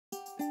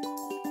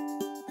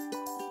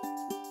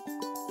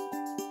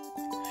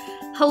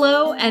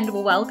Hello and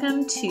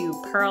welcome to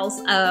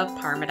Pearls of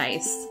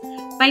Paradise.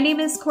 My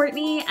name is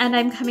Courtney and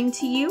I'm coming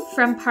to you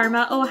from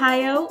Parma,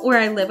 Ohio, where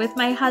I live with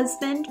my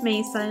husband,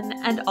 Mason,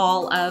 and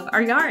all of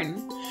our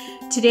yarn.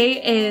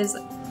 Today is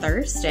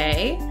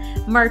Thursday,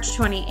 March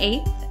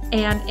 28th,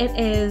 and it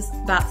is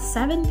about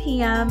 7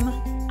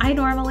 p.m. I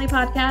normally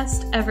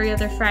podcast every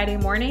other Friday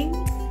morning,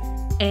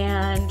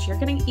 and you're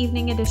getting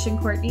evening edition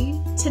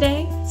Courtney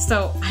today,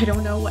 so I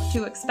don't know what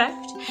to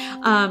expect.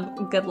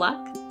 Good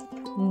luck.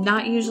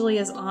 Not usually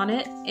as on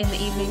it in the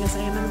evening as I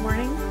am in the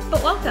morning,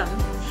 but welcome.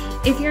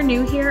 If you're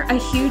new here, a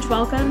huge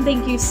welcome.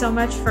 Thank you so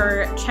much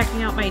for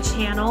checking out my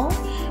channel.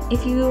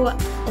 If you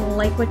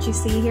like what you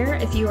see here,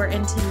 if you are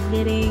into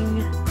knitting,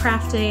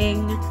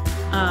 crafting,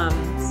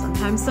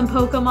 sometimes some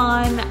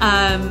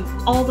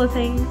Pokemon, all the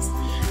things,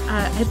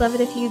 I'd love it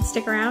if you'd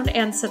stick around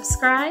and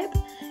subscribe.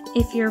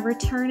 If you're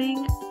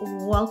returning,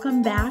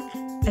 welcome back.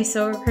 I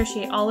so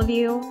appreciate all of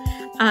you.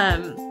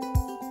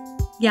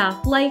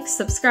 Yeah, like,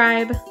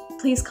 subscribe,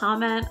 please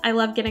comment. I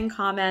love getting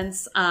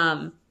comments,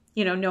 knowing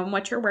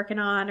what you're working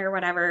on or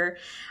whatever.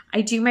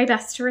 I do my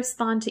best to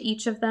respond to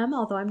each of them,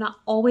 although I'm not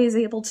always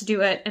able to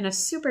do it in a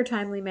super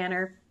timely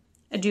manner.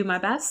 I do my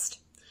best.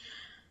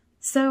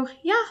 So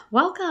yeah,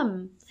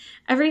 welcome.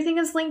 Everything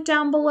is linked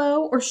down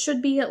below, or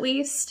should be at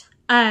least.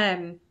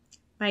 My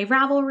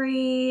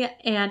Ravelry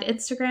and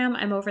Instagram,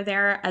 I'm over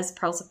there as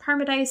Pearls of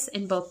Paradise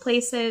in both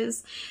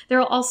places. There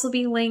will also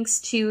be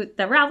links to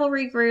the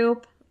Ravelry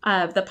group,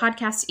 the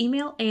podcast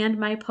email, and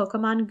my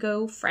Pokemon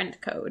Go friend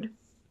code.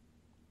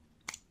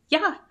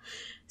 Yeah.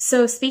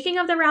 So speaking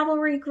of the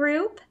Ravelry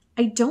group,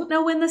 I don't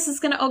know when this is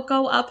going to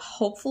go up,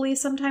 hopefully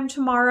sometime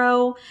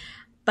tomorrow,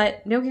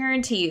 but no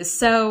guarantees.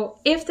 So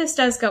if this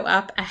does go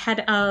up ahead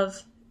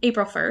of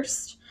April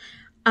 1st,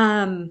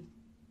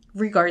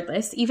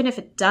 regardless, even if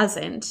it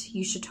doesn't,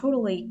 you should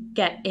totally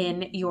get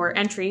in your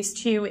entries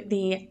to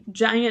the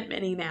Giant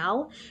Mini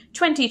Mal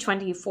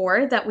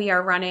 2024 that we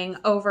are running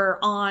over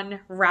on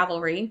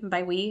Ravelry.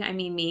 By we, I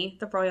mean me,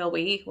 the royal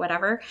we,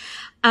 whatever.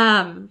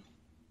 Yeah,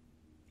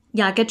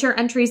 get your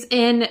entries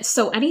in.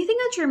 So anything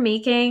that you're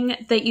making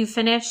that you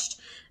finished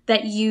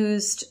that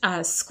used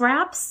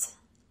scraps,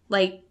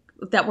 like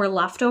that were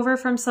left over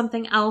from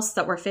something else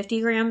that were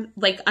 50 grams,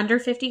 like under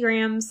 50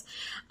 grams,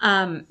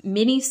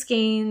 mini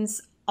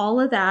skeins, all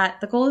of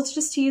that. The goal is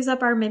just to use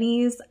up our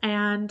minis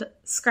and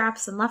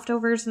scraps and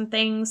leftovers and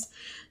things.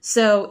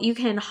 So you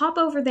can hop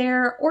over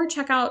there or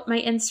check out my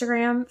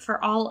Instagram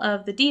for all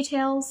of the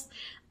details.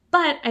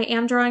 But I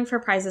am drawing for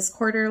prizes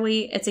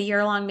quarterly. It's a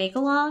year-long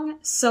make-along.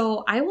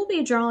 So I will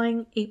be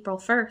drawing April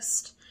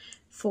 1st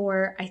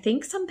for, I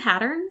think, some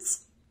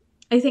patterns,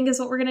 I think is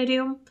what we're going to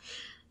do.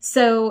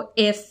 So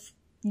if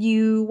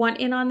you want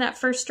in on that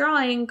first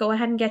drawing, go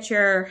ahead and get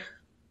your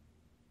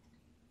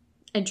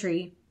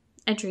entries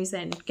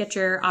in, get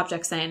your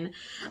objects in.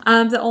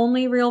 The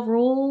only real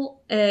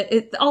rule,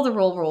 all the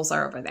rules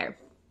are over there.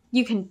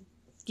 You can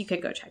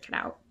go check it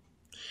out.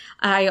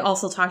 I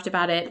also talked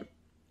about it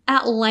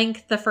at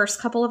length the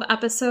first couple of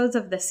episodes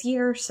of this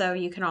year, so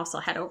you can also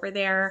head over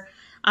there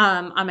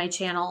on my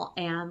channel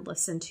and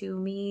listen to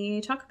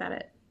me talk about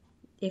it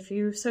if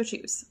you so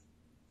choose.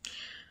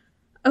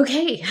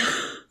 Okay,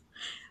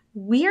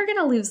 we are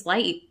gonna lose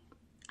light.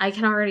 I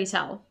can already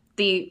tell.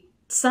 The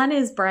sun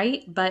is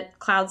bright, but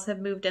clouds have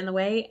moved in the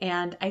way,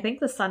 and I think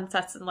the sun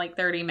sets in like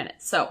 30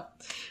 minutes. So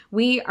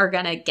we are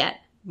gonna get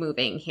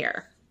moving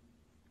here.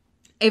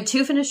 I have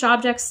 2 finished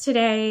objects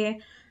today.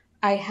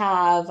 I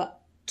have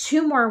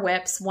 2 more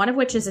whips, one of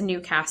which is a new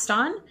cast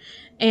on,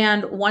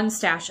 and 1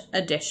 stash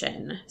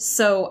addition.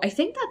 So I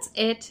think that's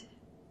it.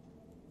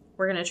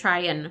 We're gonna try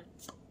and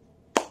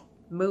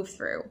move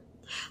through.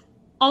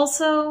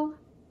 Also,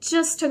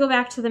 just to go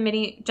back to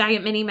the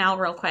Giant Mini Mal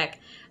real quick,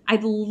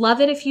 I'd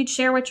love it if you'd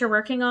share what you're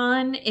working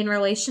on in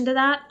relation to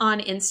that on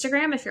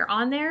Instagram if you're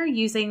on there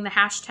using the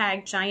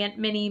hashtag Giant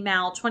Mini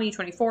Mal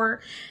 2024.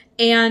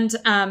 And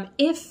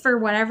if for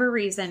whatever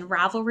reason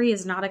Ravelry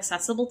is not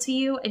accessible to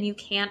you and you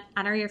can't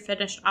enter your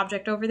finished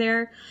object over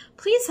there,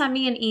 please send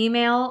me an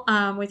email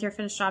with your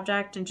finished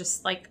object and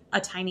just like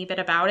a tiny bit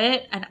about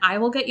it, and I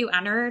will get you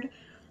entered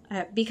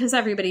because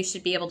everybody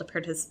should be able to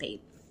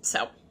participate.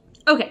 So,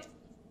 okay.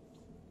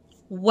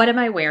 What am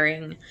I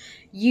wearing?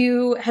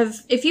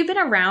 If you've been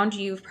around,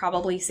 you've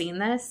probably seen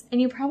this, and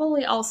you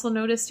probably also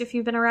noticed if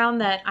you've been around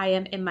that I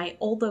am in my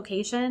old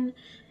location,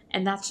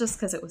 and that's just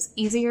because it was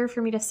easier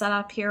for me to set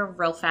up here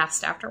real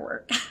fast after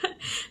work.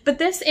 But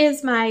this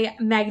is my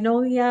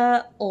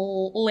Magnolia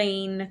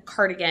Lane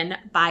cardigan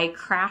by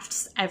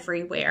Crafts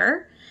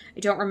Everywhere. I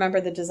don't remember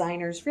the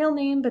designer's real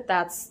name, but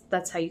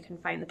that's how you can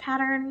find the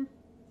pattern.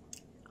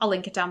 I'll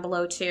link it down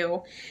below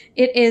too.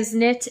 It is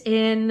knit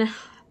in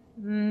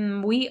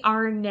We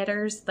Are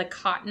Knitters, the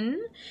cotton,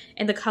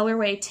 in the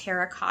colorway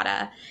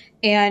Terracotta.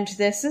 And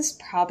this is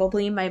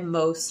probably my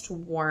most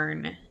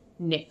worn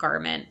knit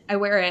garment. I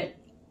wear it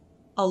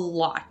a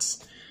lot.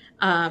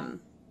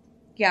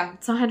 Yeah,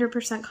 it's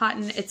 100%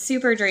 cotton. It's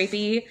super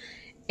drapey.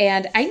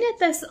 And I knit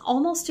this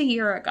almost a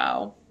year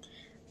ago.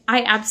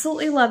 I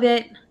absolutely love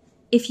it.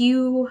 If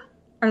you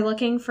are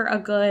looking for a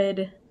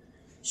good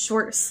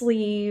short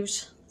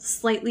sleeved,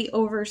 slightly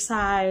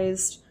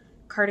oversized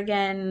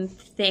cardigan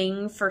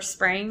thing for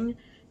spring,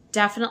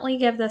 definitely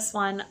give this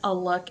one a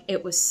look.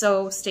 It was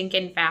so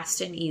stinking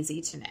fast and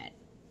easy to knit.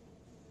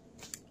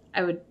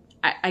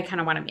 I kind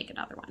of want to make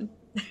another one.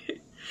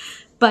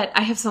 But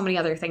I have so many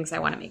other things I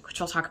want to make, which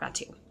I'll talk about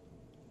too.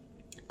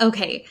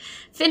 Okay,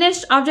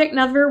 finished object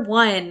number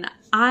 1.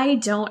 I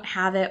don't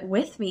have it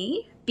with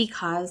me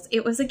because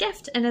it was a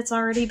gift and it's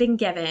already been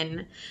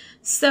given.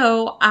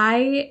 So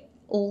I,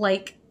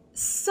 like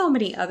so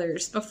many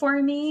others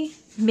before me,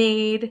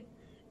 made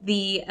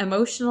the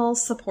Emotional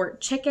Support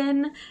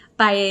Chicken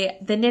by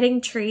the Knitting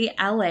Tree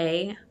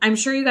LA. I'm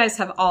sure you guys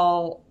have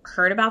all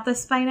heard about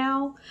this by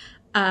now.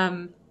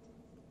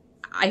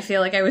 I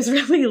feel like I was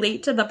really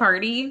late to the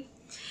party.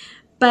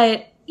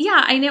 But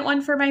yeah, I knit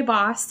one for my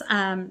boss.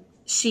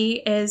 She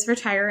is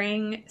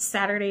retiring.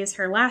 Saturday is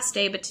her last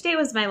day, but today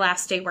was my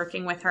last day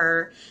working with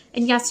her.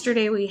 And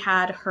yesterday we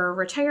had her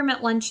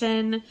retirement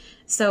luncheon.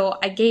 So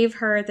I gave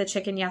her the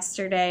chicken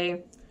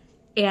yesterday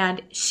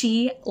and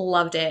she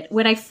loved it.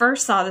 When I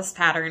first saw this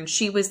pattern,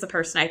 she was the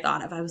person I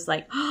thought of. I was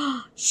like,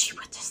 oh, she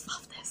would just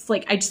love this.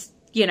 Like, I just,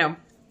 you know,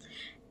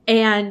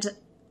 and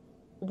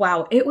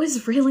wow, it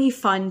was really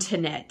fun to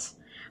knit.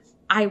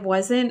 I've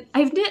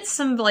knit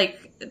some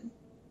like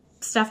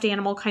stuffed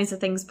animal kinds of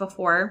things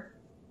before.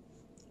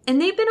 And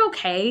they've been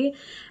okay.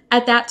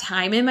 At that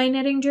time in my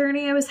knitting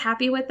journey, I was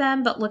happy with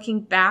them. But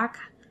looking back,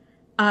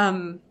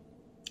 I'm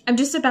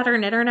just a better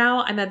knitter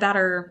now. I'm a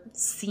better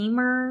seam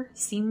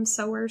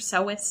sewer,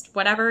 sewist,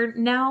 whatever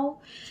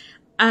now.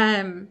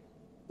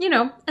 You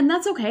know, and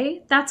that's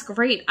okay. That's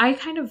great. I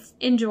kind of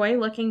enjoy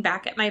looking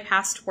back at my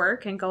past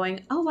work and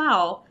going, oh,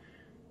 wow,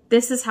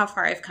 this is how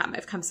far I've come.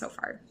 I've come so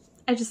far.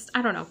 I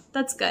don't know.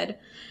 That's good.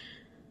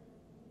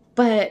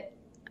 But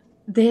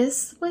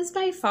this was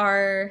by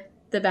far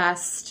the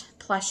best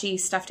plushy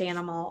stuffed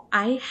animal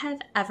I have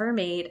ever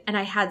made, and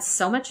I had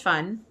so much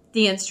fun.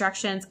 The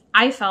instructions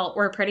I felt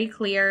were pretty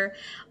clear.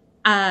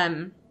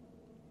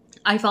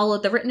 I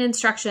followed the written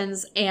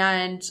instructions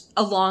and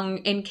along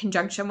in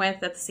conjunction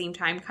with at the same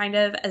time kind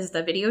of as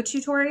the video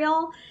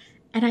tutorial,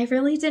 and I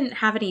really didn't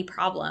have any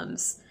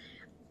problems.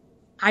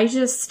 I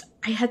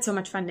had so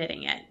much fun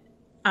knitting it.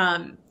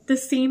 The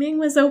seaming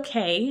was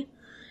okay.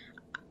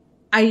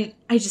 I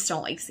just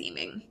don't like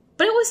seaming.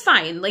 But it was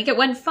fine. Like, it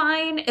went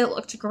fine. It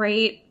looked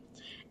great.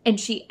 And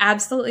she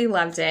absolutely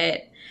loved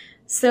it.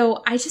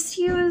 So I just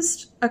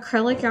used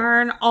acrylic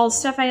yarn, all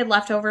stuff I had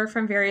left over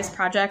from various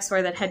projects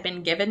or that had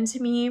been given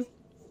to me.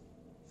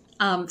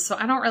 So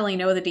I don't really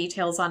know the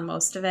details on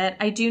most of it.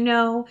 I do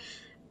know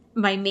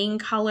my main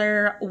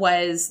color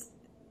was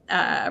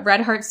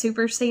RedHeart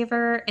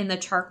Supersaver in the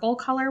charcoal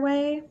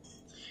colorway.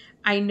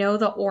 I know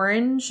the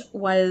orange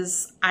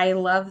was I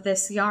Love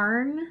This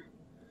Yarn.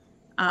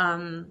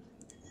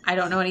 I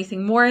don't know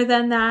anything more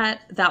than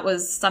that. That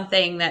was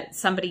something that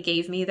somebody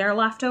gave me their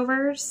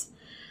leftovers.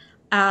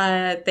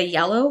 The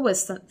yellow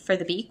was for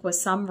the beak was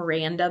some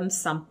random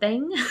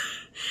something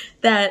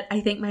that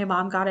I think my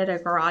mom got at a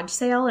garage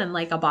sale in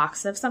like a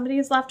box of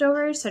somebody's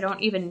leftovers. So I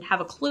don't even have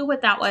a clue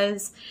what that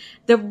was.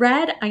 The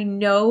red, I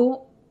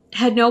know,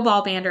 had no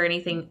ball band or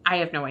anything. I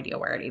have no idea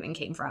where it even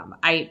came from.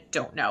 I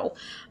don't know.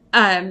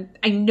 I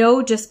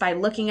know just by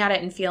looking at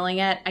it and feeling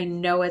it, I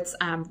know it's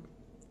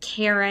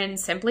Caron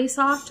Simply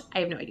Soft. I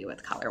have no idea what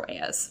the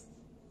colorway is.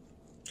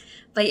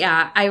 But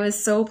yeah, I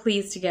was so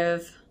pleased to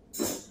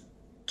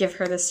give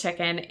her this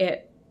chicken.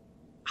 It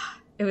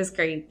was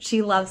great.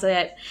 She loves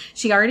it.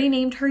 She already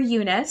named her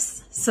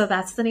Eunice, so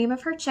that's the name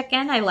of her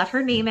chicken. I let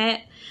her name it.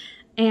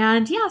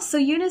 And yeah, so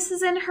Eunice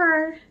is in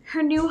her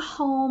new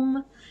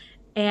home,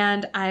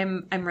 and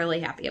I'm really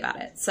happy about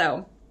it.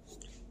 So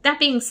that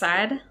being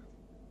said,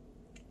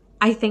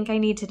 I think I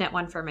need to knit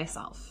one for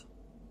myself.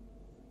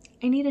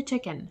 I need a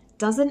chicken.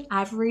 Doesn't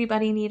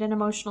everybody need an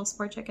emotional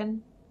support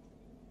chicken?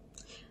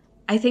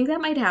 I think that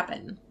might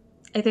happen.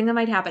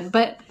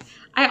 But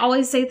I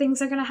always say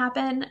things are going to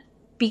happen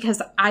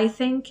because I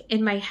think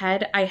in my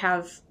head I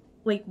have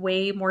like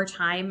way more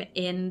time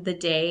in the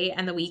day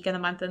and the week and the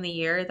month and the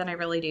year than I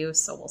really do.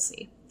 So we'll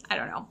see. I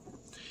don't know.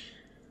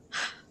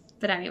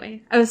 But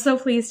anyway, I was so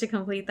pleased to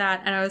complete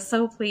that, and I was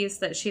so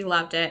pleased that she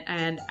loved it,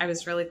 and I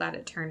was really glad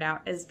it turned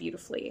out as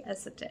beautifully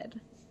as it did.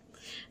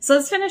 So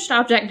that's finished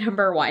object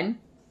number 1.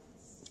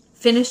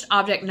 Finished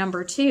object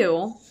number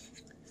 2.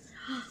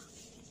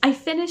 I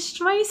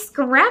finished my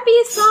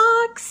Scrappy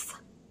socks,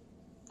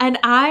 and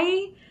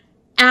I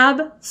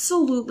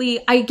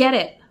get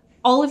it.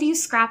 All of you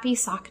Scrappy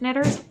sock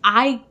knitters,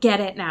 I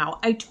get it now.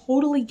 I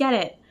totally get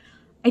it.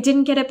 I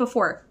didn't get it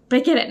before, but I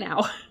get it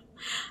now.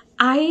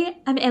 I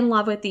am in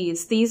love with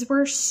these. These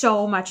were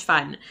so much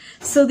fun.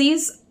 So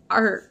these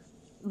are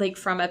like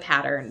from a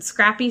pattern,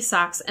 Scrappy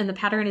socks, and the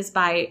pattern is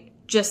by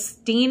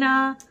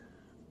Justyna.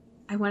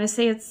 I want to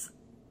say it's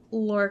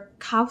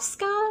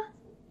Lorkowska,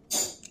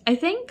 I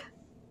think.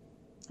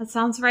 That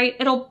sounds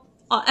right.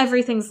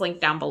 Everything's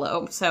linked down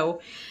below.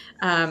 So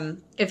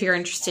if you're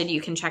interested,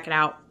 you can check it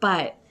out.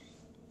 But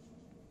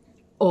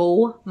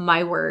oh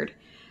my word.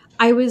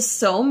 I was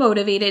so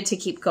motivated to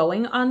keep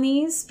going on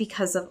these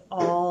because of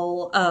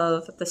all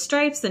of the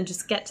stripes and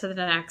just get to the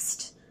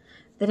next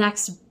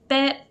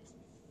bit.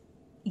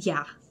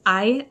 Yeah,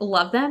 I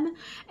love them.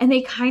 And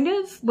they kind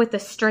of, with the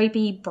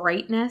stripy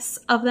brightness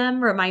of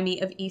them, remind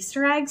me of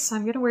Easter eggs. So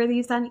I'm going to wear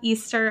these on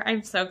Easter.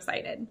 I'm so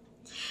excited.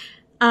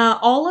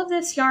 All of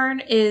this yarn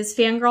is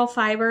Fangirl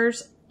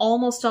Fibers.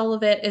 Almost all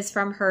of it is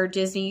from her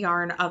Disney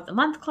Yarn of the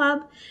Month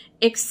Club,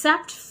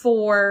 except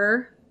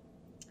for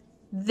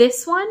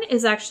this one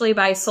is actually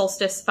by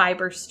Solstice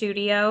Fiber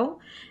Studio.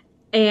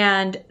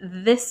 And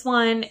this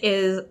one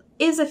is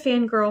a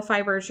Fangirl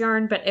Fibers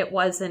yarn, but it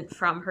wasn't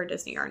from her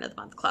Disney Yarn of the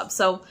Month Club.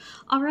 So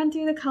I'll run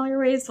through the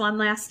colorways one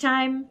last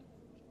time.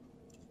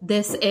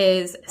 This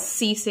is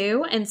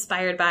Sisu,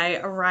 inspired by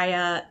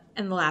Araya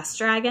and the Last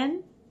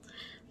Dragon.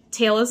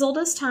 Tale as Old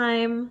as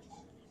Time,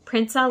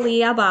 Prince Ali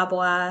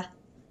Ababwa,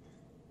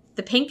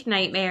 The Pink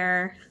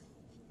Nightmare,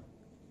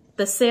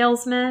 The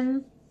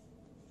Salesmen.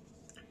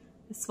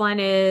 This one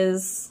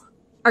is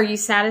Are You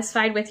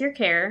Satisfied with Your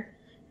Care?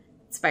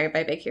 Inspired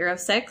by Big Hero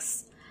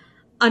 6.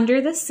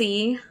 Under the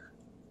Sea,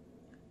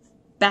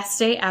 Best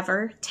Day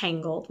Ever,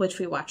 Tangled, which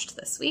we watched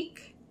this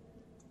week.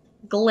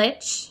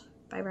 Glitch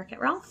by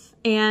Wreck-It Ralph.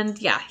 And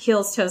yeah,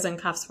 Heels, Toes, and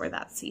Cuffs were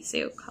that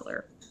Sisu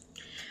color.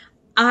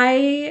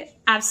 I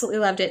absolutely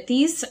loved it.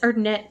 These are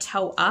knit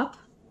toe up.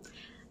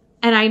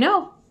 And I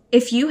know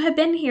if you have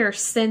been here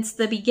since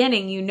the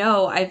beginning, you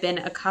know I've been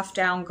a cuff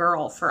down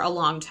girl for a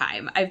long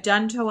time. I've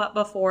done toe up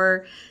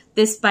before.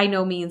 This by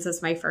no means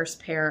is my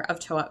first pair of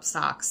toe up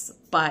socks,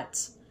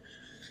 but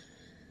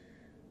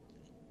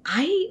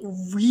I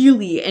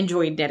really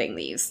enjoyed knitting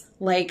these.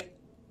 Like,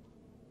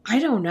 I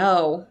don't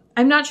know.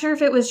 I'm not sure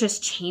if it was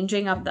just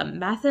changing up the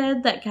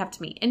method that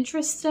kept me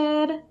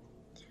interested,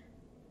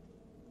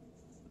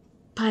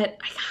 but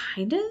I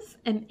kind of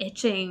am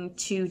itching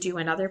to do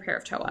another pair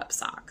of toe up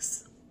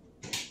socks.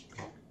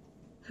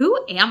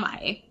 Who am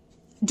I?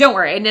 Don't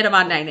worry, I knit them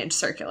on 9-inch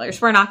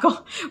circulars. We're not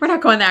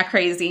going that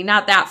crazy,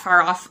 not that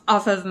far off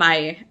of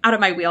out of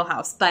my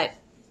wheelhouse, but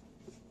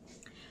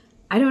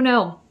I don't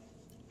know.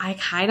 I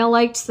kind of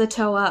liked the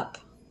toe up.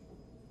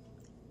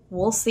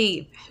 We'll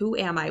see. Who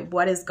am I?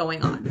 What is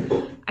going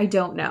on? I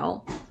don't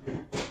know.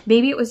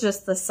 Maybe it was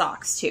just the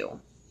socks too.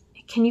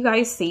 Can you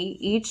guys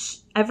see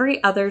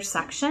every other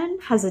section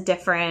has a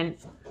different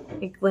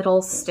like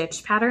little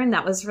stitch pattern?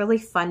 That was really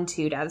fun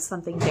too, to have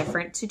something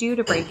different to do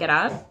to break it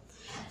up.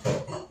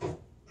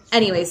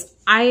 Anyways,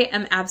 I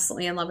am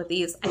absolutely in love with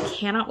these. I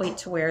cannot wait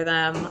to wear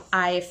them.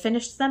 I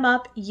finished them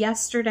up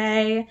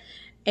yesterday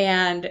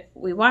and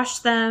we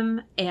washed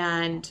them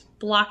and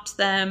blocked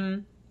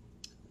them.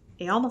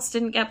 They almost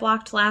didn't get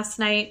blocked last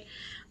night.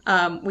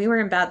 We were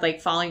in bed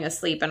like falling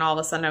asleep and all of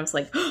a sudden I was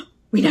like, oh,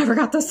 we never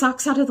got those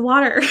socks out of the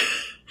water.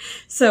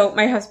 So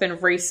my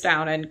husband raced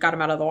down and got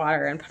them out of the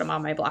water and put them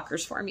on my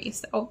blockers for me.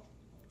 So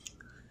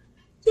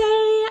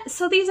yay.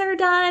 So these are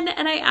done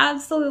and I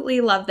absolutely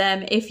love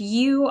them. If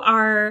you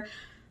are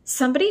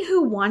somebody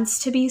who wants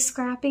to be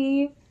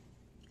scrappy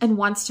and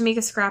wants to make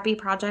a scrappy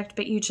project,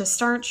 but you just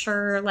aren't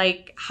sure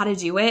like how to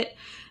do it,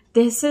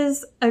 this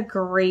is a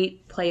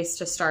great place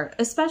to start,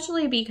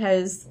 especially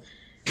because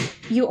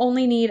you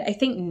only need, I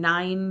think,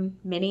 9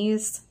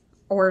 minis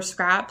or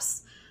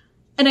scraps.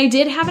 And I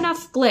did have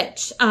enough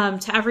glitch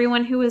to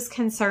everyone who was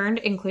concerned,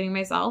 including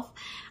myself,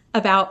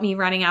 about me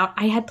running out.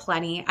 I had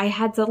plenty. I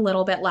had a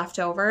little bit left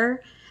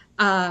over.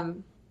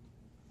 So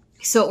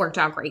it worked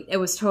out great. It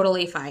was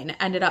totally fine.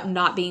 Ended up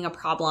not being a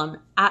problem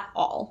at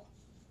all.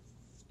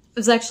 I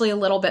was actually a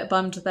little bit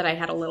bummed that I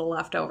had a little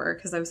left over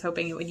because I was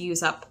hoping it would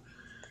use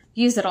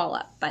it all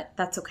up, but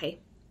that's okay.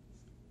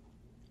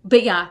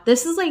 But yeah,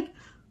 this is like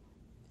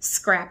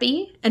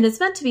scrappy and it's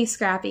meant to be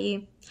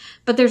scrappy,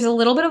 but there's a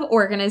little bit of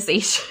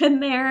organization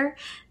there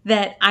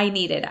that I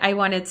needed. I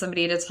wanted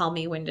somebody to tell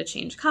me when to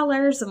change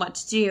colors and what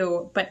to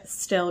do, but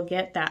still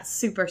get that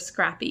super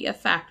scrappy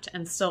effect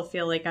and still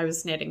feel like I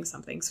was knitting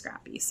something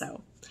scrappy.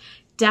 So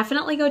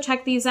definitely go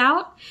check these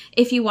out.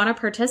 If you want to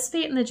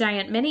participate in the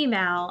Giant Mini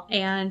Mal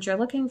and you're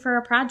looking for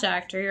a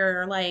project or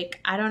you're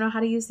like, I don't know how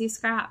to use these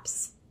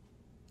scraps,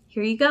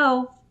 here you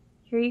go.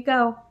 Here you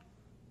go.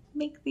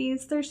 Make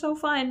these. They're so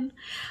fun.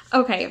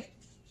 Okay.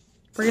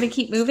 We're going to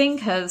keep moving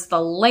because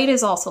the light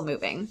is also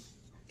moving.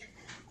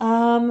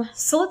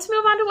 So let's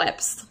move on to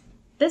whips.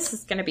 This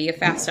is going to be a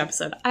fast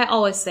episode. I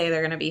always say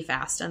they're going to be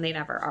fast and they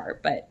never are,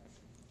 but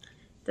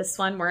this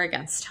one we're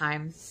against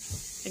time.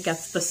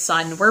 Against the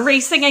sun. We're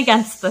racing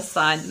against the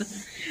sun.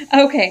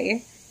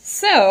 Okay.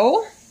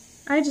 So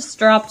I just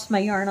dropped my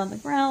yarn on the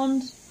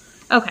ground.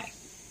 Okay.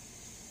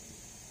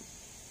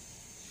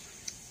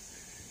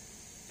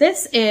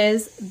 This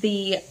is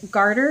the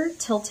Garter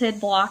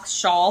Tilted Blocks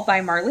Shawl by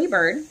Marley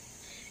Bird.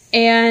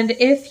 And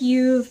if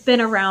you've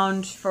been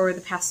around for the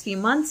past few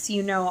months,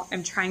 you know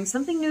I'm trying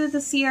something new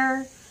this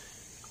year.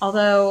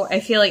 Although I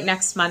feel like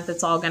next month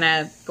it's all going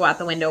to go out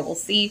the window. We'll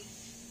see.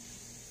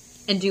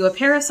 And do a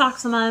pair of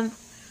socks a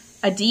month,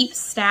 a deep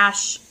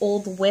stash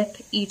old whip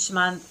each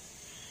month,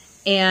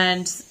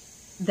 and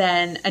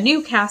then a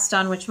new cast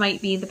on, which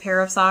might be the pair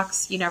of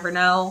socks. You never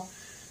know.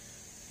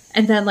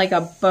 and then like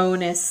a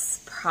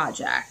bonus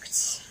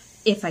project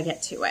if I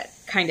get to it,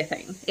 kind of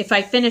thing. If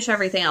I finish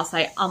everything else,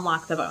 I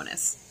unlock the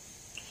bonus.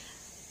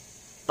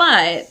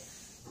 But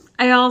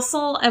I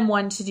also am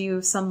one to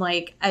do some,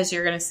 like, as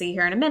you're going to see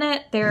here in a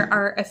minute, there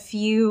are a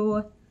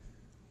few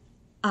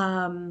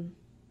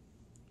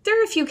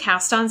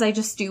cast-ons I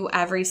just do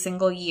every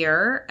single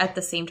year at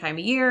the same time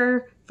of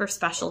year for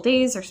special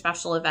days or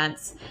special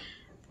events.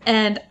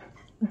 And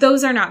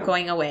those are not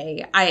going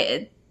away.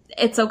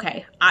 It's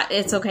okay.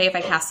 It's okay if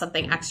I cast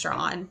something extra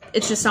on.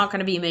 It's just not going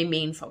to be my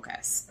main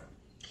focus.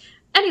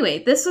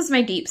 Anyway, this was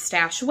my deep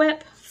stash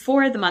whip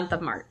for the month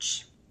of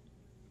March.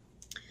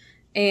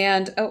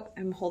 And, oh,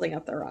 I'm holding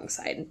up the wrong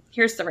side.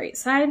 Here's the right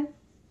side.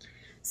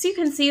 So you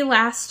can see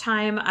last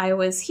time I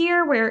was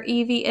here where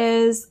Evie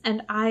is,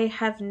 and I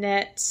have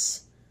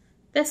knit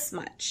this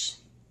much.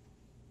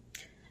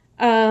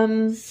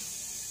 Yeah,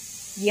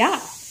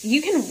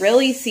 you can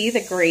really see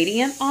the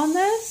gradient on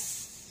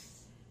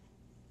this.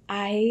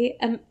 I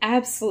am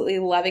absolutely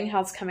loving how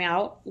it's coming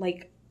out.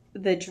 Like,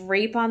 the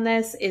drape on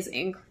this is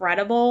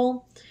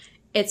incredible.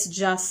 It's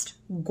just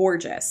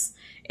gorgeous.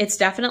 It's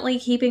definitely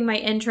keeping my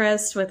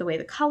interest with the way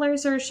the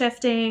colors are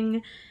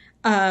shifting.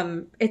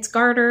 It's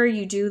garter.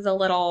 You do the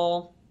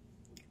little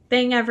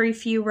thing every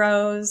few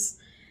rows.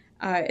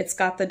 It's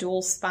got the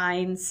dual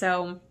spine.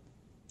 So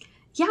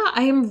yeah,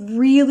 I am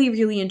really,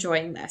 really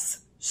enjoying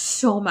this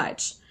so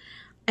much.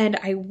 And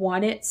I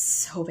want it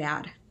so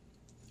bad.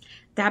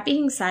 That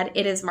being said,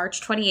 it is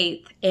March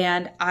 28th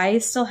and I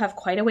still have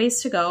quite a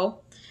ways to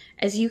go.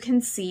 As you can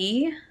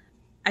see,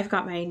 I've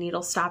got my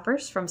needle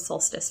stoppers from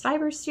Solstice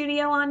Fiber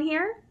Studio on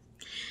here.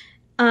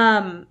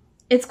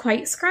 It's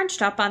quite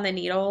scrunched up on the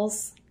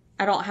needles.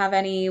 I don't have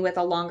any with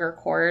a longer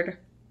cord.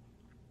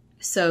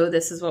 So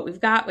this is what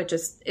we've got, which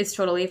is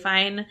totally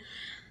fine.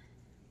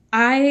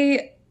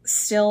 I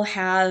still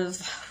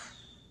have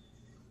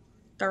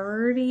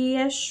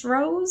 30-ish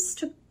rows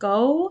to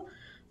go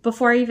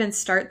before I even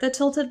start the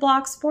tilted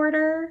blocks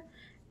border.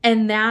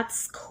 And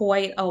that's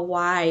quite a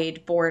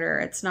wide border.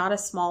 It's not a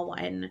small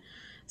one.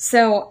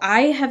 So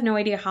I have no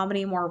idea how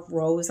many more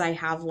rows I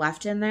have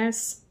left in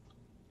this,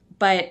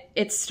 but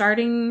it's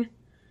starting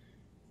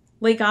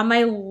like on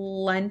my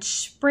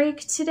lunch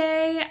break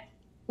today,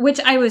 which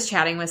I was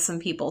chatting with some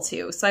people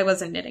too. So I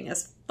wasn't knitting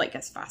as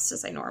fast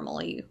as I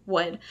normally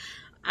would.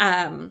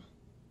 One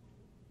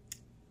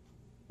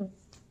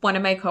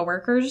of my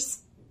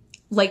coworkers,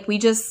 like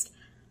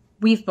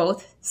we've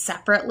both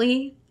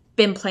separately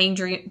been playing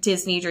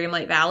Disney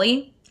Dreamlight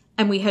Valley,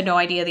 and we had no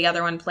idea the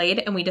other one played,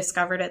 and we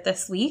discovered it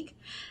this week.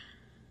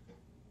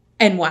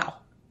 And wow,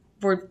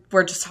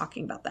 we're just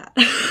talking about that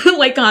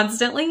like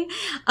constantly.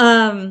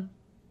 And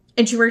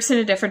she works in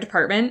a different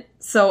department,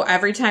 so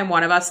every time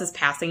one of us is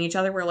passing each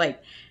other, we're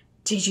like,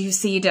 "Did you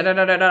see da da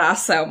da da da?"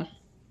 So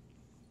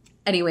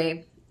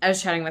anyway, I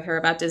was chatting with her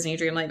about Disney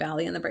Dreamlight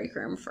Valley in the break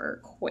room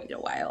for quite a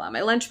while on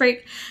my lunch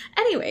break.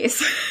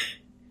 Anyways.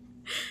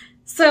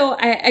 So,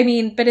 I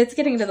mean, but it's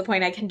getting to the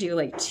point I can do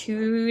like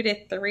 2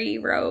 to 3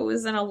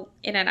 rows in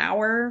an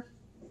hour,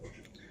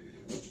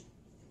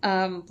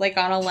 like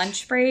on a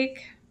lunch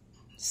break.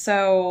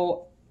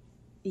 So,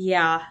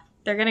 yeah,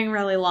 they're getting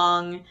really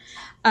long.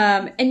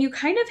 And you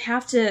kind of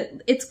have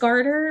to, it's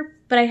garter,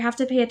 but I have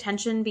to pay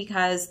attention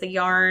because the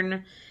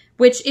yarn,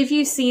 which if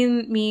you've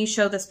seen me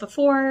show this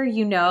before,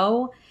 you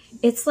know,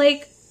 it's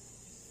like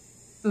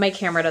my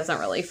camera doesn't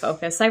really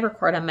focus. I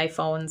record on my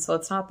phone, so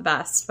it's not the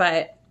best,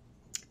 but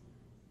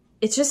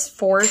it's just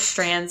 4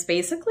 strands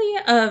basically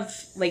of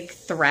like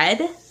thread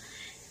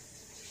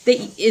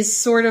that is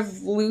sort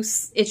of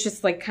loose. It's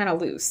just like kind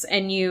of loose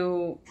and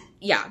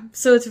yeah.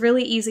 So it's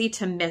really easy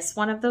to miss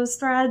one of those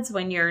threads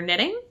when you're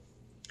knitting.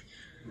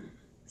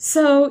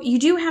 So you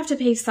do have to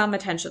pay some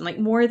attention, like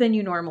more than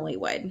you normally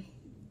would.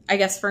 I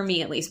guess for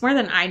me at least, more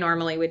than I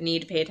normally would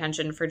need to pay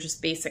attention for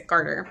just basic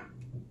garter.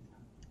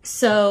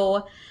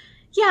 So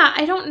yeah,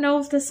 I don't know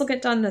if this will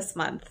get done this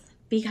month,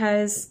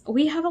 because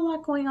we have a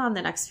lot going on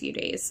the next few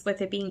days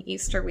with it being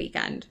Easter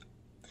weekend.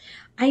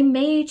 I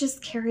may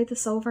just carry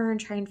this over and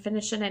try and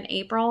finish it in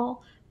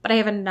April, but I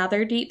have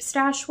another deep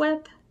stash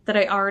whip that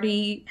I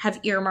already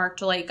have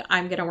earmarked, like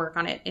I'm going to work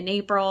on it in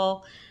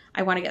April.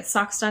 I want to get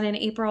socks done in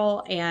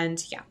April,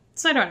 and yeah,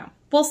 so I don't know.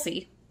 We'll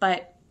see.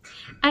 But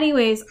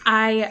anyways,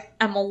 I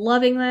am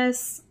loving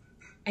this.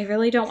 I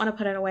really don't want to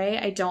put it away.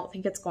 I don't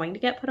think it's going to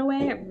get put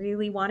away. I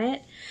really want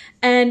it.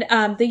 And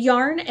the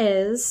yarn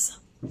is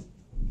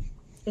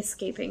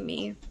escaping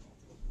me.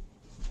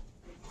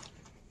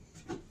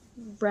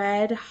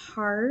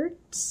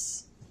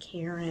 RedHeart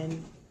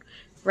Caron.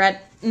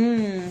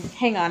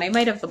 Hang on, I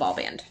might have the ball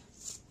band.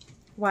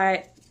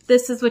 What?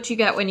 This is what you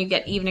get when you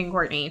get Evening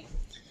Courtney.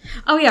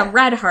 Oh yeah,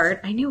 RedHeart.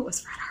 I knew it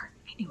was RedHeart.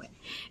 I knew it.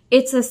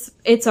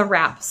 It's a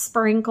wrap.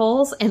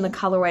 Sprinkles in the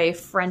colorway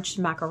French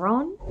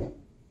Macaron.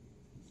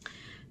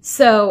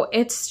 So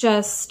it's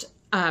just,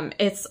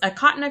 it's a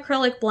cotton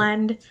acrylic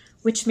blend,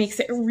 which makes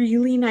it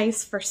really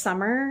nice for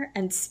summer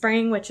and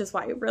spring, which is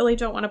why I really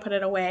don't want to put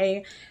it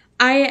away.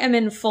 I am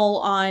in full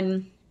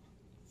on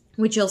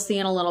which you'll see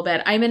in a little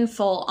bit. I'm in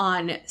full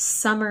on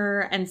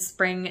summer and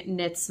spring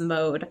knits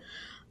mode.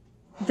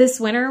 This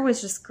winter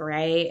was just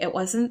gray. It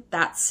wasn't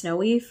that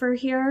snowy for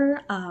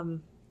here.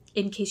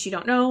 In case you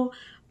don't know,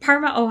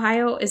 Parma,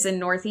 Ohio is in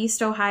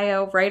Northeast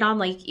Ohio, right on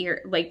Lake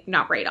Erie, like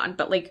not right on,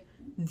 but like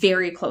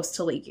very close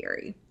to Lake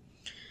Erie.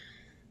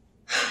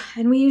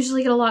 And we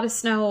usually get a lot of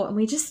snow, and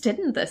we just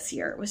didn't this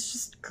year. It was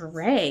just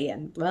gray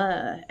and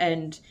blah.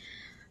 And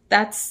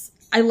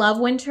I love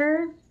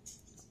winter,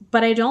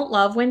 but I don't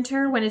love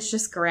winter when it's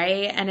just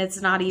gray and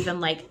it's not even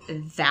like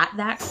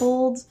that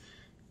cold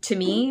to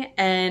me,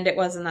 and it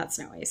wasn't that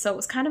snowy. So it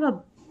was kind of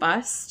a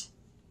bust.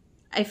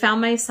 I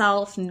found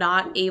myself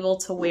not able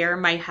to wear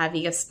my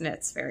heaviest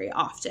knits very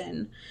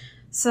often.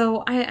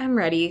 So I'm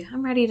ready.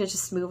 I'm ready to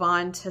just move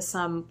on to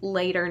some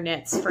lighter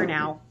knits for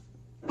now.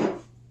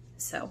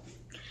 So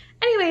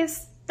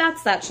anyways,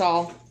 that's that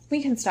shawl.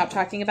 We can stop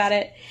talking about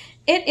it.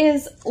 It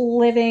is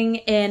living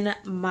in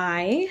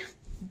my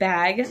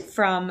bag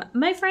from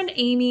my friend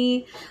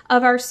Amy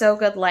of Our So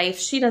Good Life.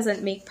 She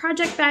doesn't make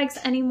project bags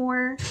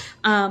anymore,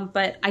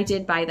 but I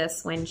did buy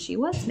this when she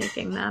was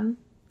making them.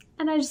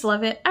 And I just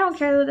love it. I don't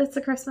care that it's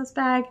a Christmas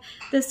bag.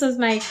 This was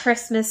my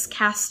Christmas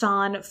cast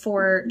on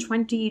for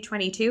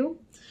 2022.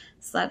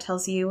 So that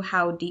tells you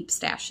how deep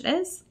stash it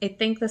is. I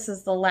think this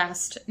is the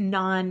last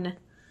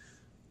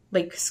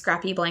like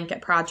scrappy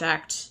blanket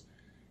project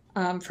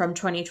from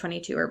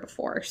 2022 or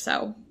before.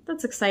 So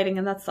that's exciting,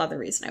 and that's the other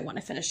reason I want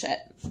to finish it.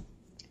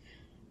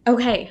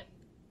 Okay,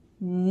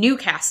 new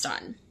cast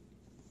on.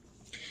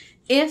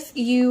 If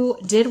you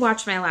did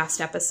watch my last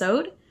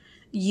episode,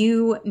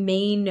 you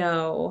may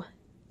know,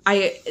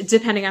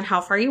 depending on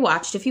how far you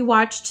watched, if you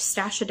watched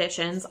Stash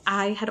Editions,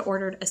 I had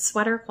ordered a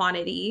sweater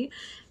quantity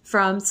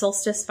from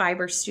Solstice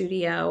Fiber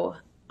Studio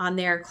on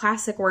their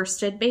classic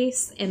worsted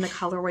base in the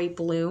colorway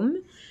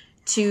Bloom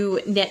to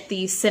knit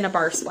the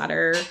Cinnabar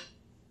sweater.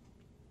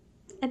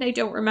 And I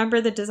don't remember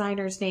the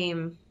designer's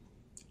name.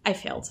 I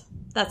failed.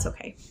 That's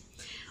okay.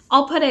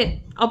 I'll put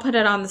it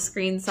on the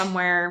screen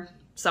somewhere.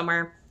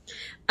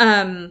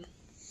 And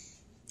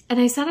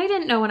I said I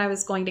didn't know when I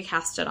was going to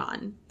cast it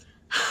on.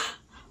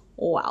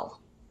 Well,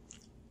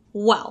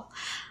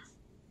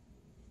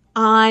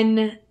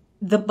 on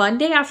the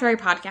Monday after I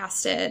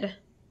podcasted,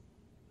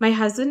 my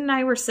husband and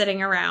I were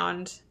sitting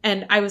around,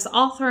 and I was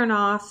all thrown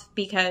off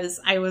because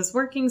I was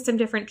working some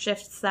different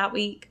shifts that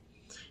week.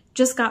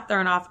 Just got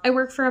thrown off. I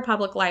work for a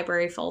public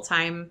library full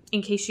time,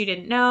 in case you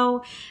didn't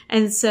know.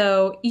 And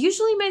so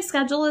usually my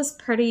schedule is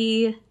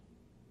pretty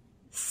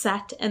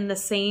set and the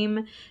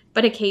same,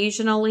 but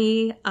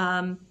occasionally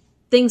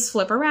things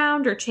flip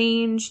around or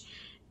change.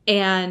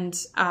 And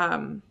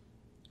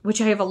which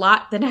I have a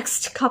lot the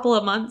next couple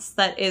of months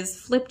that is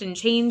flipped and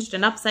changed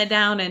and upside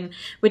down, and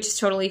which is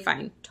totally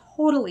fine.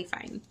 Totally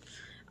fine.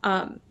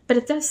 But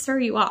it does throw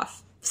you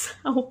off.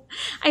 So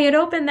I had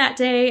opened that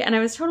day and I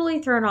was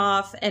totally thrown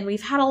off, and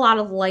we've had a lot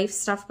of life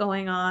stuff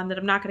going on that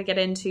I'm not going to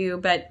get into,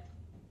 but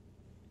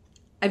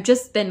I've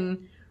just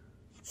been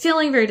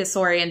feeling very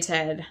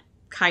disoriented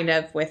kind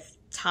of with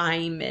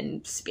time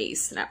and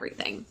space and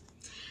everything.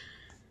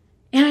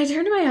 And I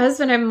turned to my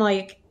husband, I'm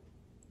like,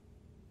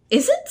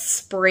 isn't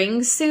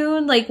spring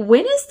soon? Like,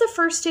 when is the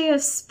first day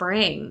of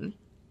spring?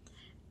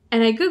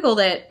 And I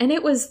Googled it, and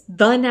it was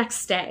the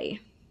next day.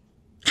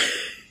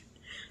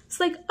 It's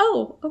like,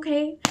 oh,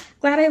 okay.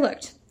 Glad I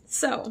looked.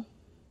 So,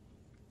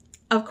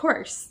 of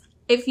course,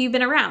 if you've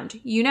been around,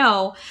 you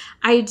know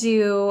I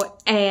do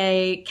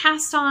a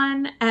cast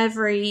on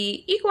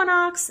every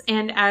equinox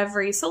and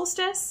every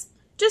solstice,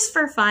 just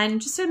for fun,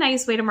 just a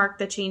nice way to mark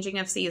the changing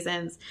of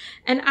seasons.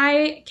 And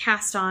I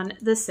cast on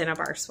the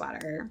Cinnabar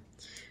sweater.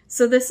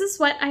 So this is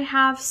what I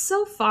have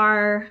so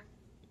far,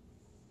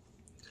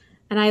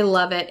 and I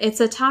love it.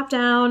 It's a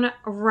top-down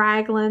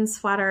raglan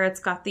sweater. It's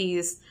got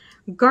these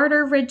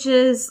garter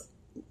ridges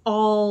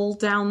all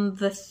down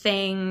the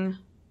thing,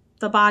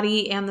 the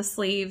body and the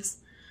sleeves.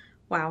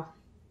 Wow.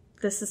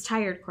 This is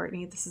tired,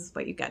 Courtney. This is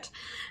what you get.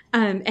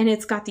 And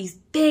it's got these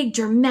big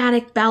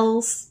dramatic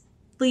bell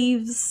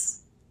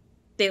sleeves.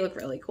 They look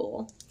really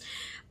cool.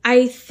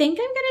 I think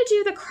I'm going to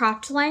do the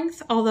cropped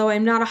length, although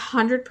I'm not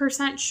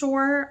 100%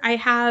 sure. I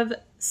have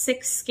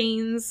 6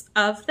 skeins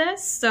of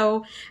this,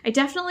 so I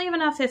definitely have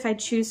enough if I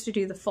choose to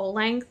do the full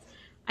length.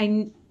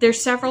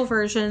 There's several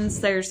versions.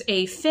 There's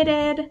a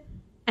fitted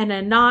and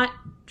a not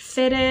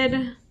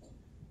fitted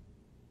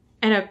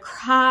and a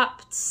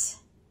cropped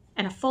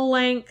and a full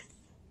length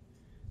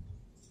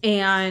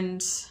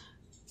and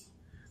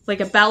like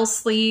a bell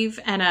sleeve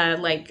and a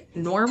like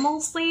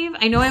normal sleeve.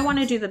 I know I want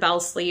to do the bell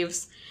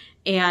sleeves,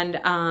 and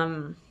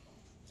I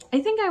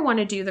think I want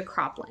to do the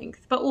crop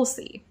length, but we'll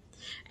see.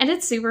 And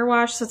it's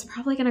superwash, so it's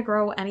probably going to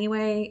grow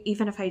anyway,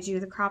 even if I do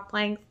the crop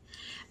length.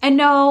 And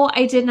no,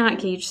 I did not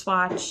gauge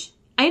swatch.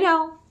 I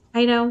know,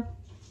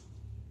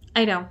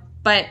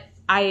 but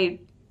I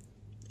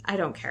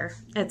don't care.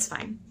 It's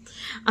fine.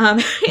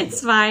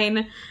 It's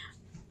fine.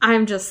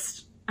 I'm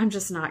just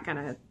not.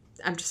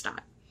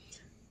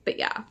 But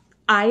yeah,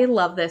 I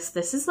love this.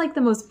 This is like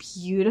the most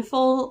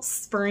beautiful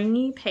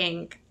springy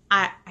pink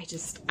I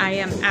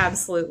am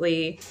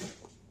absolutely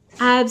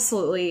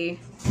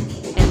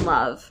in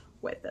love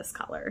with this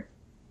color.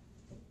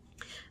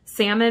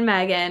 Sam and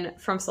Megan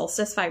from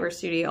Solstice Fiber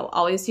Studio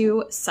always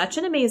do such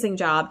an amazing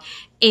job.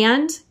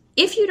 And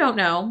if you don't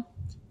know,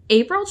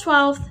 April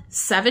 12th,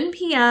 7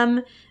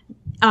 p.m.,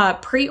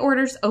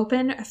 pre-orders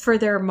open for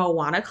their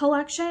Moana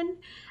collection.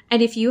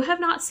 And if you have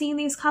not seen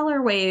these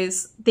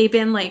colorways, they've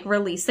been like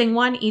releasing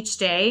one each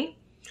day.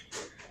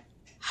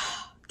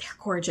 They're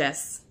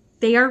gorgeous.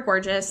 They are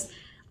gorgeous.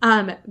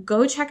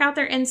 Go check out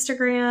their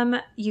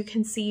Instagram. You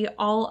can see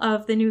all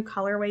of the new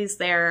colorways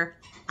there.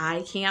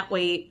 I can't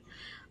wait.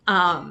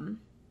 I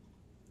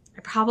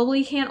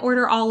probably can't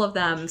order all of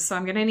them, so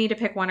I'm going to need to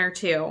pick one or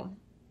two.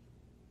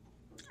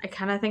 I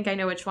kind of think I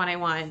know which one I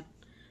want.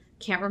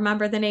 Can't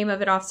remember the name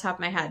of it off the top of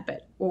my head,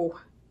 but oh,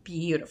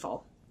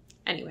 beautiful.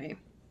 Anyway.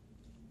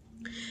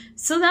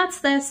 So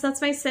that's this.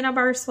 That's my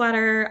Cinnabar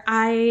sweater.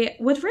 I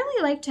would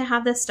really like to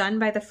have this done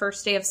by the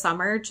first day of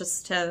summer,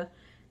 just to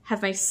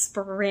have my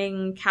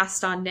spring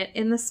cast on knit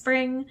in the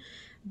spring.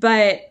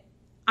 But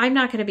I'm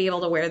not going to be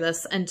able to wear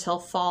this until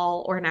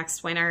fall or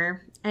next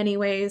winter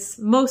anyways,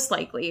 most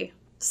likely.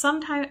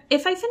 Sometime,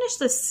 if I finish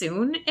this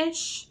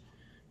soon-ish,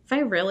 if I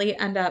really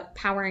end up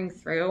powering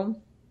through,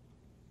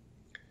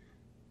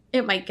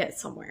 it might get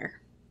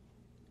somewhere.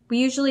 We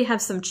usually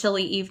have some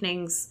chilly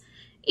evenings,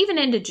 even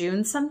into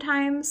June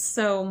sometimes,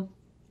 so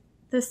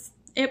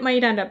it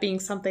might end up being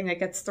something that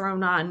gets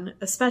thrown on,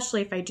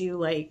 especially if I do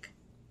like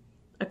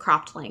a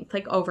cropped length,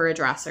 like over a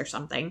dress or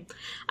something.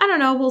 I don't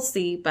know, we'll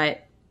see,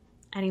 but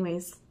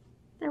anyways,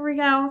 there we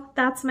go.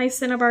 That's my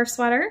Cinnabar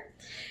sweater.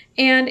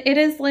 And it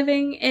is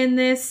living in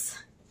this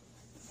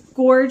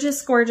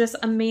gorgeous, gorgeous,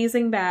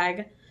 amazing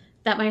bag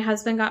that my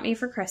husband got me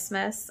for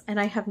Christmas. And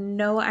I have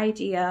no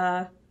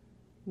idea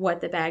what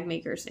the bag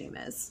maker's name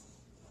is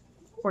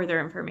or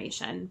their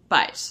information,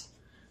 but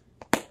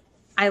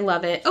I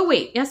love it. Oh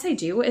wait, yes I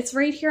do. It's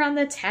right here on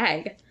the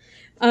tag.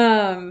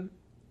 JD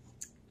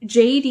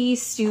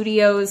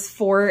Studios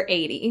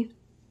 480.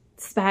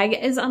 This bag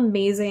is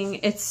amazing.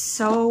 It's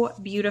so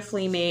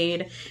beautifully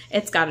made.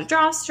 It's got a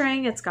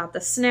drawstring. It's got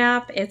the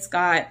snap. It's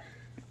got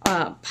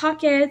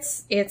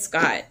pockets. It's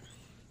got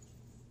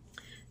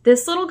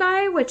this little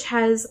guy, which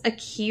has a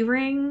key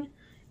ring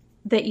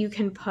that you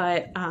can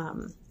put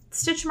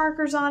stitch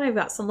markers on. I've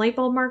got some light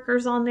bulb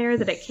markers on there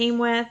that it came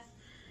with.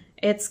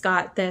 It's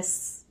got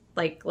this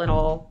like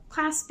little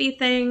claspy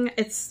thing.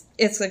 It's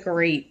a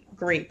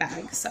great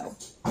bag. So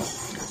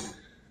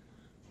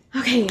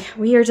okay,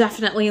 we are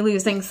definitely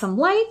losing some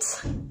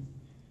light.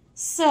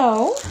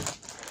 So,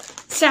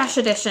 stash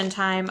edition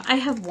time. I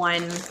have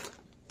one.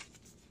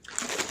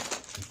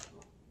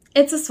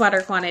 It's a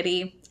sweater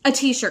quantity, a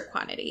t-shirt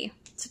quantity.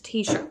 It's a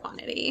t-shirt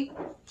quantity.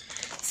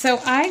 So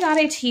I got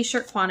a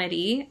t-shirt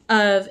quantity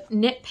of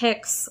Knit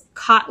Picks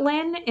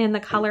Cotlin in the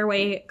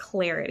colorway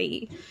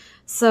Clarity.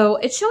 So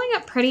it's showing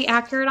up pretty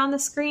accurate on the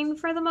screen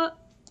for the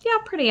yeah,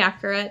 pretty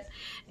accurate.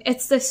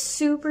 It's the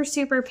super,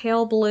 super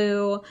pale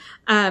blue.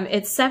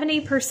 It's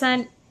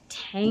 70%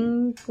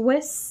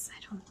 tanguis.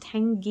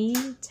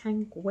 Tanguis.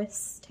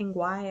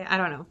 I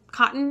don't know.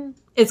 Cotton.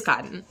 It's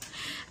cotton.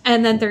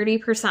 And then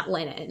 30%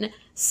 linen.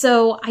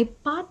 So I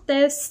bought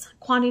this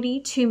quantity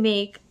to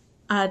make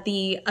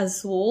the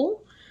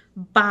Azul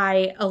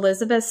by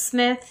Elizabeth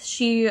Smith.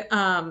 She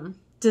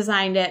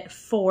designed it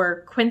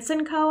for Quince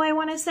 & Co., I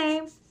want to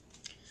say.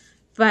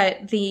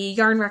 But the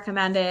yarn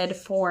recommended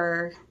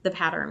for the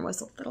pattern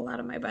was a little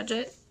out of my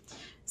budget.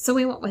 So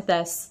we went with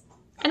this.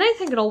 And I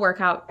think it'll work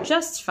out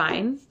just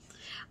fine.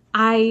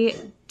 I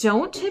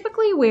don't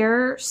typically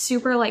wear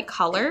super light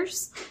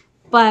colors,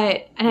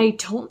 and I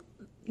don't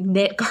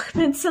knit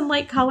garments in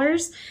light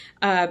colors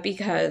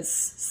because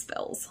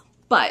spills.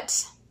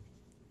 But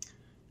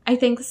I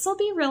think this will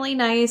be really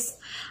nice.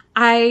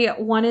 I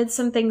wanted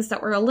some things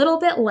that were a little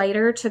bit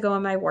lighter to go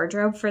in my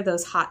wardrobe for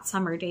those hot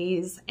summer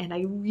days. And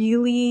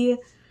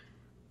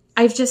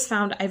I've just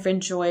found I've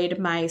enjoyed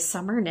my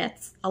summer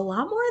knits a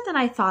lot more than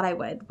I thought I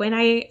would. When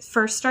I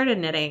first started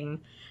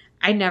knitting,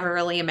 I never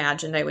really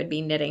imagined I would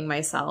be knitting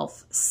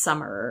myself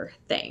summer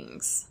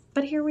things.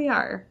 But here we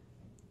are.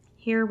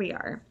 Here we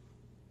are.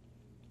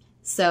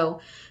 So,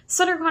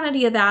 sweater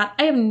quantity of that.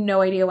 I have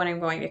no idea when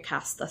I'm going to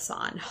cast this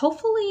on.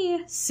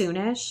 Hopefully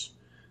soonish,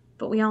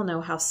 but we all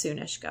know how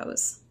soonish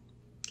goes.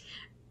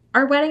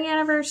 Our wedding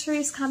anniversary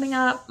is coming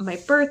up. My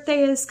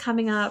birthday is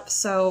coming up.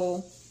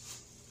 So,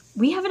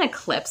 we have an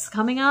eclipse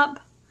coming up.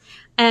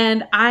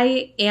 And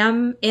I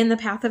am in the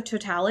path of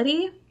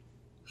totality.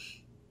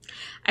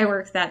 I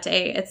work that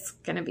day. It's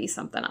going to be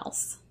something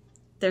else.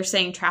 They're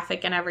saying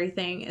traffic and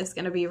everything is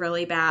going to be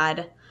really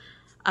bad.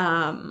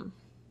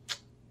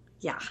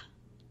 Yeah.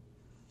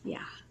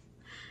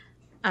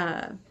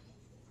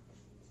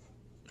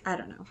 I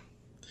don't know.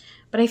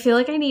 But I feel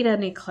like I need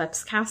an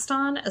eclipse cast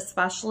on,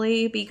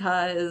 especially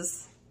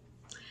because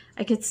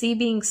I could see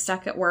being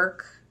stuck at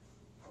work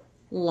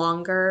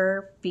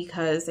longer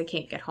because I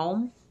can't get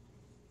home.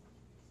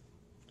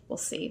 We'll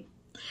see.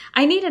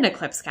 I need an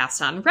eclipse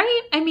cast on,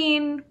 right? I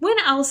mean, when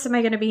else am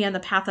I going to be in the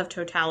path of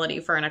totality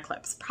for an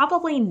eclipse?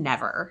 Probably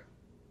never.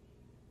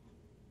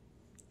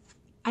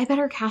 I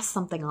better cast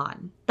something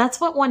on. That's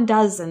what one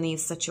does in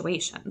these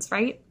situations,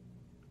 right?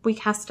 We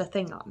cast a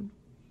thing on.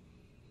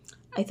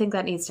 I think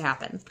that needs to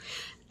happen.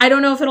 I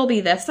don't know if it'll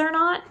be this or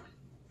not.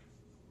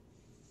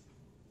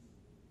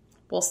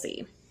 We'll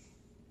see.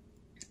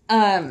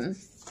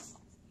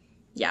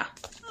 Yeah,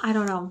 I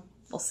don't know.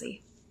 We'll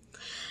see.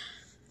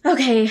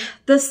 Okay,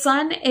 the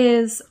sun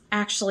is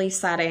actually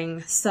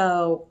setting,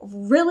 so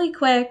really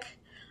quick,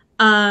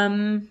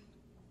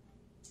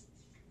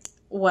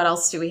 what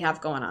else do we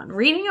have going on?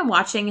 Reading and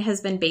watching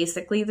has been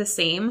basically the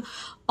same,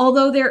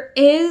 although there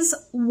is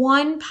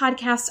one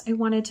podcast I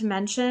wanted to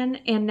mention,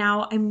 and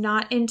now I'm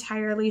not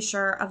entirely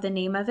sure of the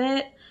name of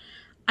it.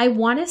 I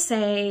want to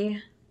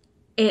say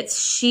it's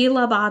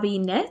Sheila Bobby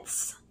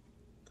Knits.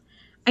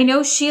 I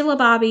know Sheila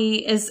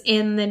Bobby is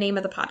in the name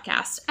of the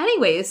podcast.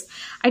 Anyways,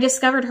 I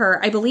discovered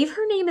her. I believe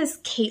her name is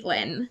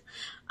Caitlin.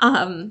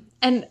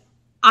 And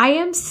I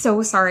am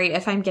so sorry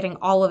if I'm getting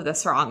all of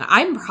this wrong.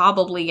 I'm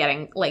probably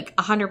getting like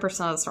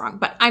 100% of this wrong,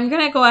 but I'm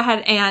going to go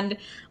ahead and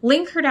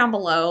link her down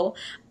below.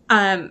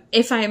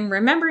 If I'm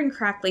remembering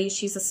correctly,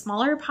 she's a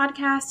smaller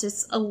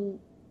podcast.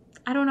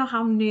 I don't know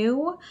how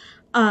new,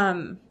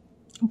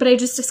 but I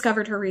just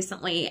discovered her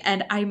recently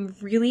and I'm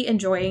really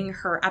enjoying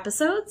her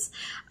episodes.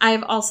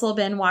 I've also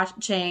been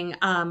watching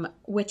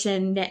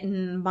Witchin'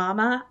 Knittin'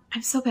 Mama.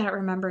 I'm so bad at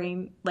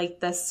remembering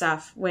like this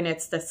stuff when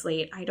it's this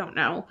late. I don't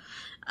know.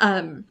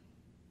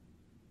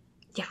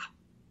 Yeah.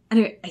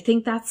 Anyway, I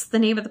think that's the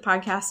name of the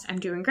podcast. I'm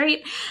doing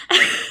great.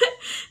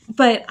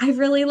 But I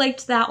really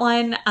liked that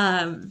one.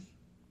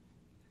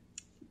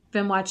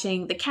 Been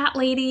watching The Cat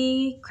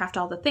Lady, Craft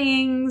All the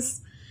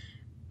Things,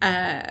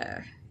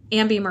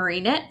 Ambi Marie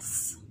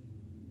Knits,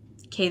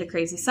 Kay the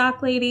Crazy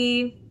Sock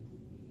Lady,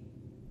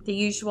 the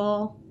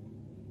usual.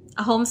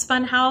 A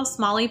Homespun House.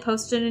 Molly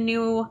posted a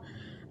new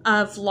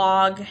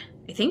vlog,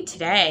 I think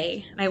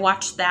today, and I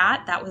watched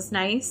that. That was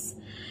nice.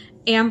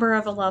 Amber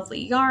of a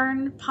Lovely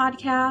Yarn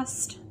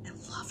podcast. I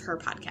love her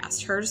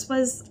podcast. Hers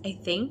was, I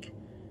think,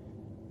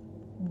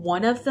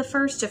 one of the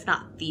first, if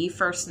not the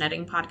first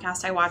knitting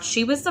podcast I watched.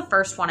 She was the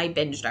first one I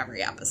binged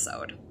every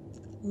episode.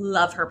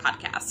 Love her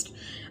podcast.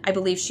 I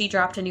believe she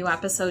dropped a new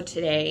episode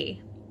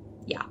today.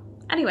 Yeah.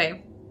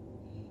 Anyway,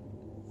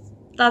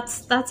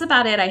 that's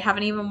about it. I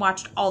haven't even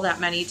watched all that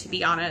many, to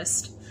be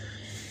honest.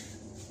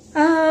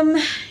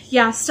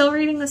 Yeah, still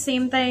reading the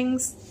same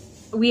things.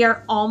 We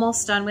are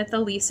almost done with the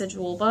Lisa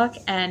Jewell book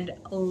and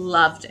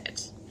loved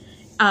it.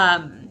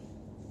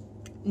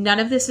 None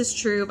of This Is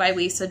True by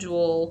Lisa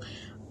Jewell.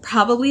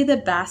 Probably the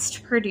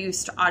best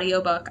produced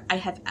audiobook I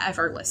have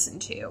ever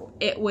listened to.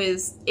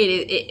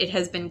 It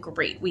has been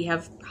great. We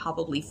have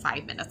probably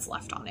 5 minutes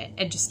left on it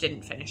and just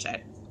didn't finish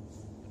it.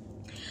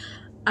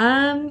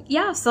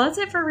 Yeah, so that's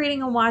it for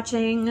reading and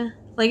watching.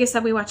 Like I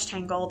said, we watched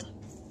Tangled.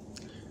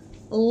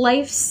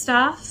 Life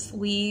stuff.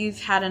 We've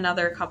had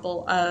another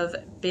couple of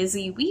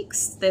busy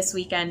weeks. This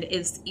weekend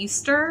is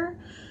Easter,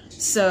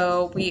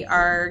 so we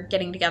are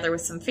getting together with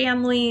some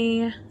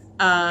family.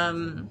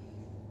 Trying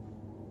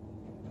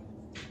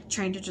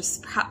to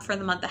just prep for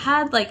the month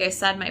ahead. Like I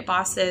said, my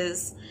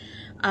boss's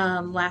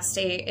last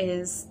day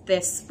is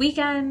this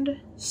weekend,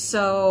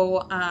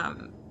 so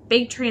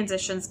big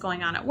transitions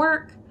going on at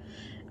work.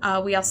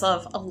 We also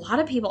have a lot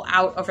of people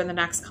out over the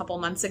next couple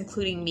months,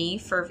 including me,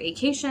 for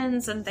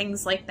vacations and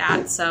things like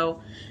that.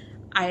 So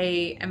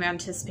I am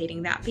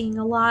anticipating that being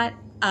a lot.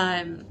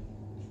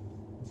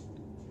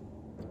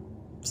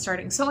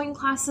 Starting sewing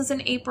classes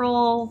in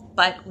April,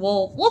 but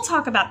we'll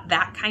talk about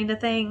that kind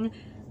of thing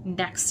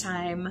next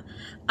time.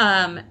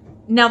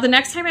 Now the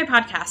next time I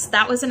podcast,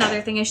 that was another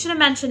thing I should have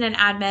mentioned in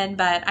admin,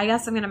 but I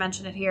guess I'm going to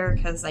mention it here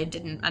because I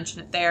didn't mention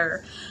it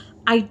there.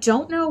 I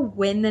don't know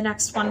when the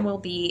next one will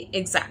be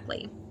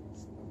exactly.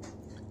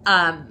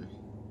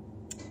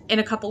 In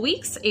a couple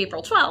weeks,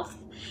 April 12th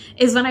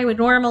is when I would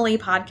normally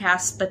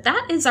podcast, but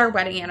that is our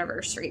wedding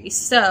anniversary.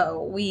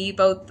 So we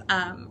both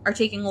are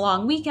taking a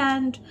long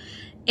weekend,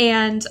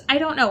 and I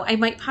don't know, I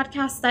might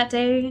podcast that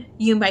day.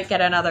 You might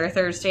get another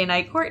Thursday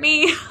night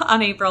Courtney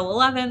on April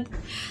 11th.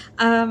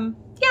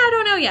 Yeah, I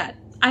don't know yet.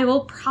 I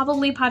will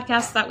probably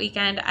podcast that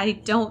weekend. I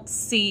don't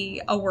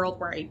see a world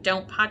where I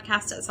don't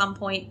podcast at some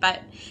point,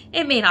 but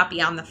it may not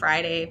be on the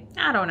Friday.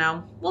 I don't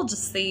know. We'll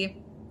just see.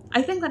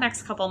 I think the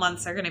next couple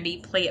months are going to be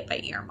play it by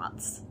ear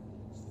months.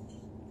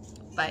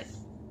 But,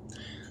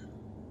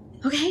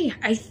 okay,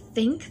 I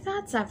think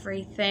that's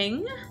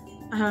everything.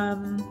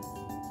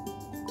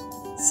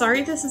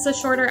 Sorry this is a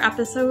shorter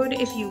episode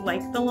if you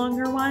like the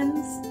longer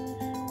ones.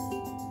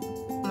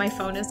 My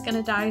phone is going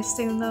to die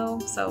soon though,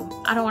 so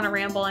I don't want to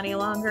ramble any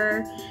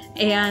longer.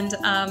 And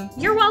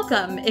you're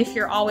welcome if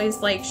you're always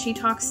like, she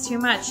talks too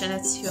much and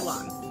it's too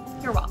long.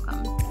 You're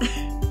welcome.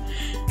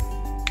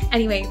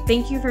 Anyway,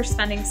 thank you for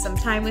spending some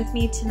time with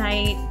me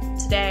tonight,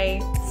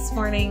 today, this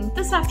morning,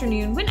 this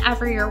afternoon,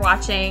 whenever you're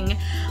watching.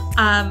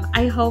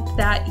 I hope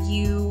that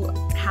you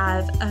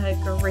have a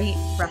great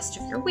rest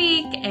of your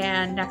week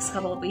and next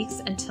couple of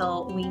weeks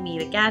until we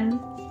meet again.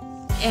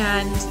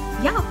 And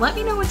yeah, let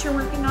me know what you're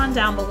working on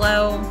down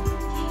below.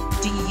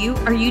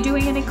 Are you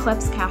doing an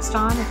eclipse cast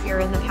on if you're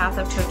in the path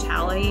of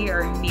totality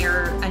or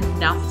near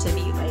enough to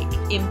be like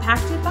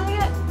impacted by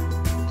it?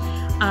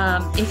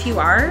 If you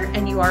are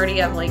and you already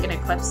have like an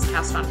eclipse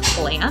cast on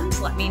planned,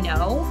 let me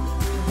know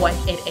what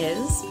it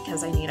is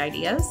because I need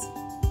ideas.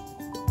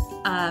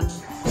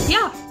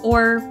 Yeah,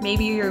 or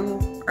maybe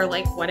you are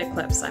like, what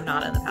eclipse? I'm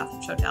not in the path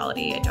of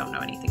totality. I don't know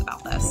anything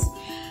about this.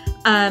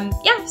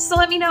 Yeah, so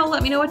let me know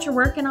what you're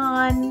working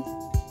on.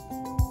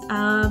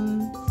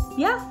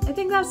 Yeah, I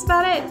think that's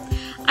about it.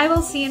 I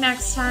will see you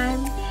next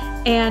time,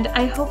 and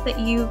I hope that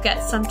you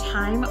get some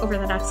time over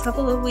the next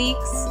couple of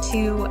weeks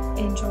to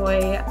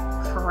enjoy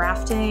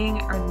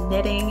crafting or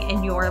knitting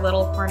in your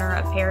little corner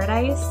of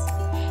paradise,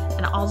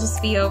 and I'll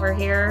just be over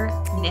here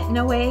knitting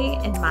away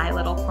in my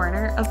little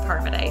corner of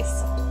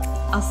paradise.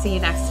 I'll see you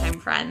next time,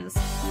 friends.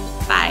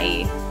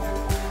 Bye.